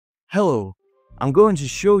Hello, I'm going to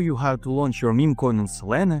show you how to launch your meme coin on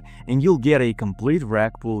Solana and you'll get a complete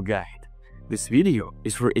rag pull guide. This video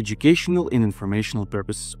is for educational and informational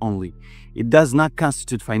purposes only. It does not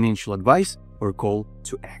constitute financial advice or call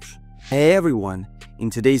to action. Hey everyone, in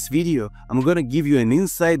today's video I'm gonna give you an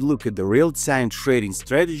inside look at the real-time trading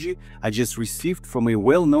strategy I just received from a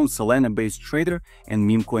well-known Solana-based trader and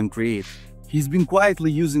meme coin creator. He's been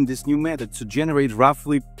quietly using this new method to generate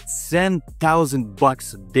roughly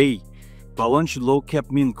 $10,000 a day by launching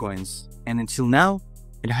low-cap meme coins, and until now,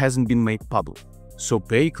 it hasn't been made public. So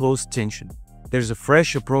pay close attention. There's a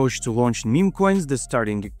fresh approach to launching meme coins that's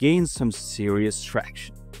starting to gain some serious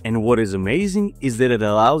traction. And what is amazing is that it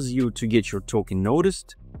allows you to get your token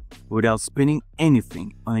noticed without spending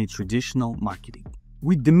anything on a traditional marketing.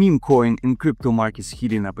 With the meme coin and crypto markets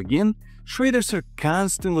heating up again, traders are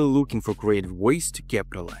constantly looking for creative ways to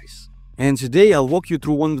capitalize. And today I'll walk you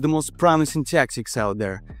through one of the most promising tactics out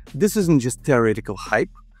there. This isn't just theoretical hype,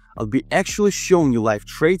 I'll be actually showing you live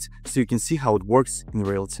trades so you can see how it works in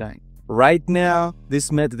real time. Right now,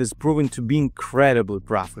 this method is proven to be incredibly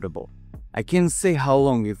profitable. I can't say how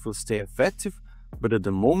long it will stay effective, but at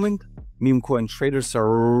the moment, meme coin traders are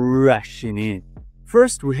rushing in.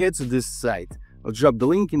 First, we head to this site. I'll drop the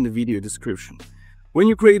link in the video description. When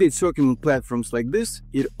you create a token on platforms like this,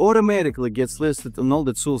 it automatically gets listed on all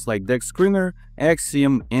the tools like DEX Screener,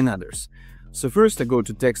 Axiom, and others. So first I go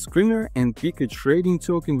to DEX Screener and pick a trading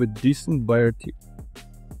token with decent buyer tip.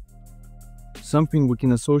 Something we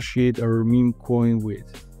can associate our meme coin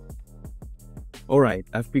with. Alright,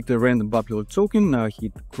 I've picked a random popular token. Now I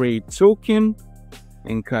hit create token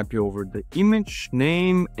and copy over the image,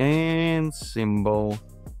 name, and symbol.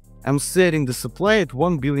 I'm setting the supply at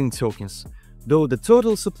 1 billion tokens, though the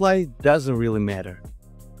total supply doesn't really matter.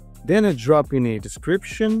 Then I drop in a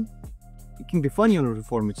description. It can be funny or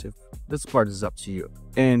informative, this part is up to you.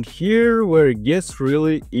 And here where it gets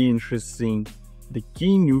really interesting, the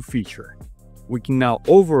key new feature. We can now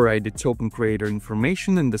override the token creator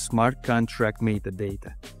information and the smart contract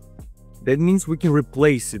metadata. That means we can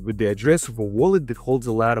replace it with the address of a wallet that holds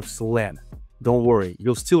a lot of Solana. Don't worry,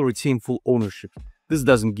 you'll still retain full ownership. This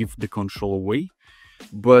doesn't give the control away,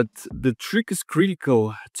 but the trick is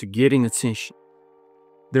critical to getting attention.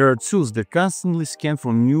 There are tools that constantly scan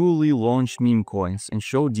for newly launched meme coins and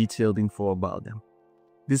show detailed info about them.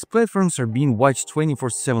 These platforms are being watched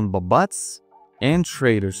 24/7 by bots and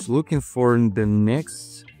traders looking for the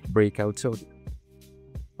next breakout token.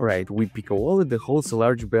 Alright, we pick a wallet that holds a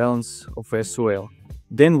large balance of SOL.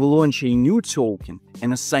 Then we launch a new token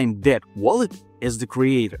and assign that wallet as the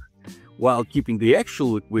creator, while keeping the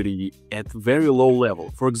actual liquidity at very low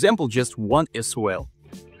level, for example just 1 SOL.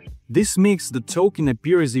 This makes the token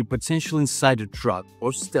appear as a potential insider drop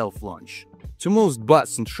or stealth launch. To most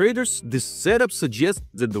bots and traders, this setup suggests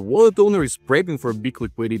that the wallet owner is prepping for a big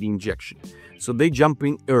liquidity injection, so they jump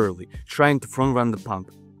in early, trying to front-run the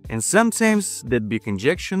pump. And sometimes that big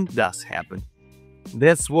injection does happen.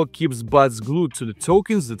 That's what keeps bots glued to the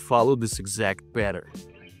tokens that follow this exact pattern.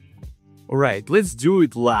 Alright, let's do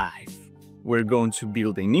it live. We're going to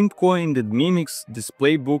build a meme coin that mimics this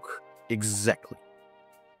playbook exactly.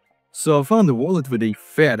 So I found a wallet with a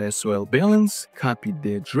fat SOL balance, copied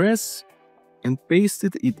the address, and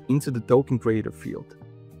pasted it into the token creator field.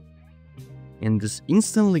 And this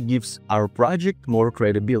instantly gives our project more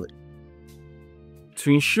credibility.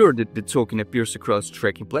 To ensure that the token appears across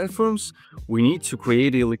tracking platforms, we need to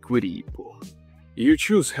create a liquidity pool. You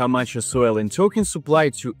choose how much SOL and token supply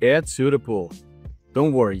to add to the pool.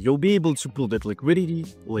 Don't worry, you'll be able to pull that liquidity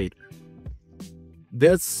later.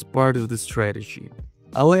 That's part of the strategy.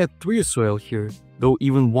 I'll add 3 SOL here, though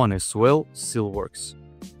even 1 SOL still works.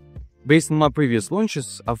 Based on my previous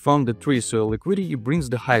launches, I found that 3 SOL liquidity brings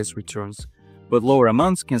the highest returns, but lower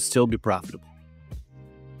amounts can still be profitable.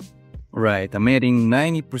 Right, I'm adding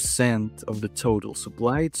 90% of the total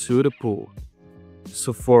supply to the pool.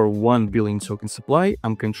 So for 1 billion token supply,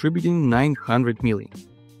 I'm contributing 900 million.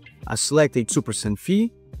 I select a 2%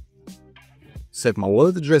 fee, set my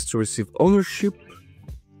wallet address to receive ownership,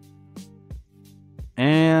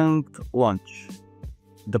 and launch.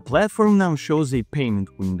 The platform now shows a payment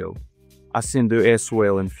window. I send the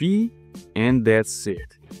SOL and fee, and that's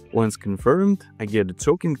it. Once confirmed, I get the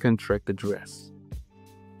token contract address.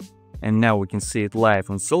 And now we can see it live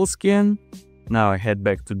on SolScan. Now I head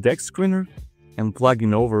back to DEX Screener and plug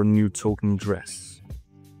in over a new token address.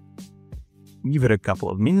 Give it a couple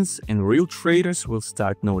of minutes and real traders will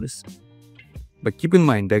start noticing. But keep in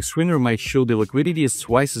mind, DEX Screener might show the liquidity as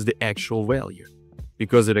twice as the actual value,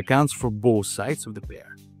 because it accounts for both sides of the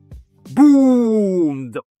pair.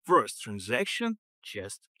 Boom! The first transaction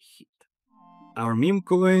just hit. Our meme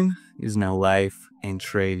coin is now live and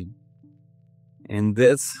trading. And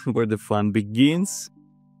that's where the fun begins.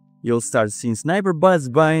 You'll start seeing sniper bots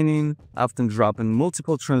buying in, often dropping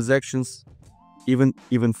multiple transactions, even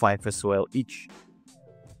 5 SOL each.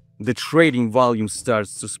 The trading volume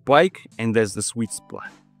starts to spike, and that's the sweet spot.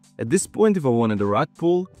 At this point, if I wanted a rug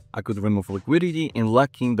pull, I could remove liquidity and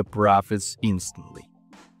lock in the profits instantly.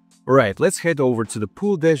 Alright, let's head over to the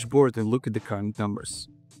pool dashboard and look at the current numbers.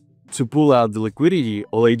 To pull out the liquidity,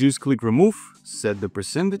 all I do is click remove, set the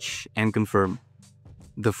percentage, and confirm.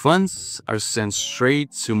 The funds are sent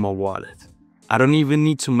straight to my wallet. I don't even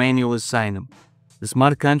need to manually sign them. The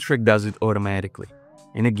smart contract does it automatically.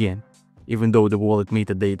 And again, even though the wallet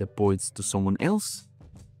metadata points to someone else,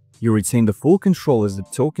 you retain the full control as the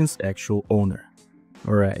token's actual owner.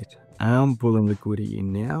 Alright, I'm pulling liquidity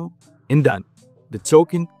in now, and done. The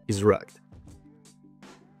token is rugged.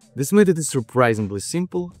 This method is surprisingly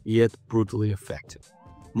simple, yet brutally effective.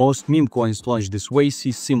 Most meme coins launched this way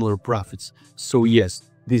see similar profits, so yes,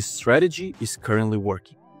 this strategy is currently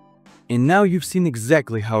working. And now you've seen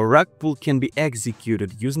exactly how a rug pull can be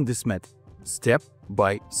executed using this method, step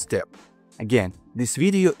by step. Again, this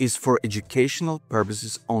video is for educational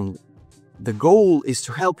purposes only. The goal is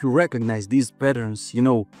to help you recognize these patterns, in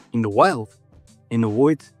the wild, and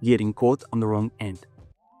avoid getting caught on the wrong end.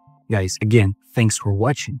 Guys, again, thanks for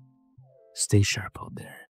watching. Stay sharp out there.